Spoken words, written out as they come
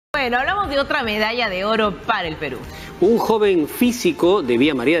Bueno, hablamos de otra medalla de oro para el Perú. Un joven físico de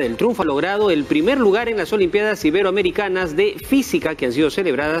Villa María del Triunfo ha logrado el primer lugar en las Olimpiadas Iberoamericanas de Física que han sido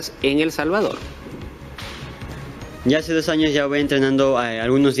celebradas en El Salvador. Ya hace 2 años ya voy entrenando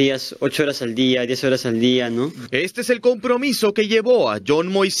algunos días, 8 horas al día, 10 horas al día, ¿no? Este es el compromiso que llevó a John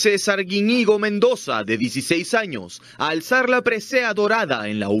Moisés Arquiñigo Mendoza, de 16 años, a alzar la presea dorada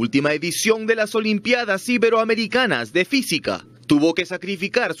en la última edición de las Olimpiadas Iberoamericanas de Física. Tuvo que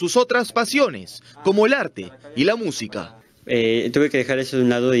sacrificar sus otras pasiones, como el arte y la música. Tuve que dejar eso de un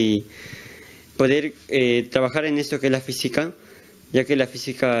lado y poder trabajar en esto que es la física, ya que la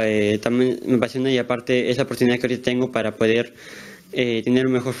física también me apasiona y aparte es la oportunidad que ahorita tengo para poder tener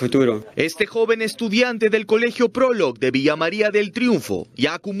un mejor futuro. Este joven estudiante del colegio Prolog de Villa María del Triunfo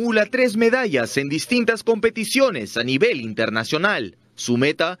ya acumula 3 medallas en distintas competiciones a nivel internacional. Su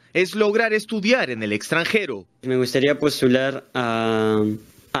meta es lograr estudiar en el extranjero. Me gustaría postular al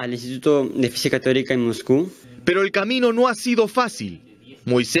Instituto de Física Teórica en Moscú. Pero el camino no ha sido fácil.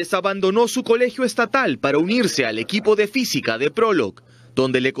 Moisés abandonó su colegio estatal para unirse al equipo de física de Prolog,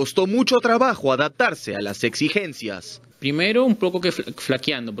 donde le costó mucho trabajo adaptarse a las exigencias. Primero, un poco que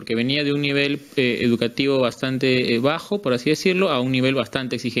flaqueando, porque venía de un nivel educativo bastante bajo, por así decirlo, a un nivel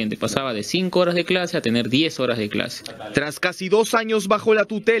bastante exigente. Pasaba de 5 horas de clase a tener 10 horas de clase. Tras casi 2 años bajo la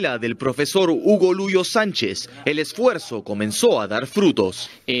tutela del profesor Hugo Luyo Sánchez, el esfuerzo comenzó a dar frutos.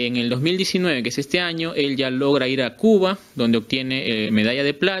 En el 2019, que es este año, él ya logra ir a Cuba, donde obtiene medalla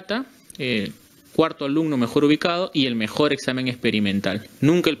de plata, 4º alumno mejor ubicado y el mejor examen experimental.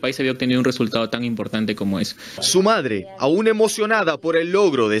 Nunca el país había obtenido un resultado tan importante como eso. Su madre, aún emocionada por el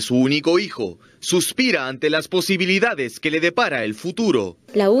logro de su único hijo, suspira ante las posibilidades que le depara el futuro.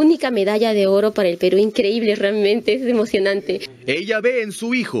 La única medalla de oro para el Perú, increíble, realmente es emocionante. Ella ve en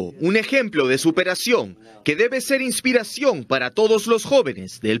su hijo un ejemplo de superación que debe ser inspiración para todos los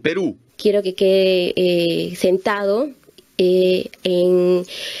jóvenes del Perú. Quiero que quede sentado en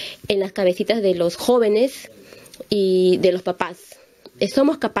las cabecitas de los jóvenes y de los papás.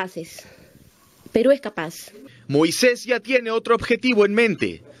 Somos capaces. Perú es capaz. Moisés ya tiene otro objetivo en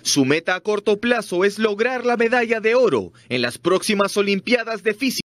mente. Su meta a corto plazo es lograr la medalla de oro en las próximas Olimpiadas de Física.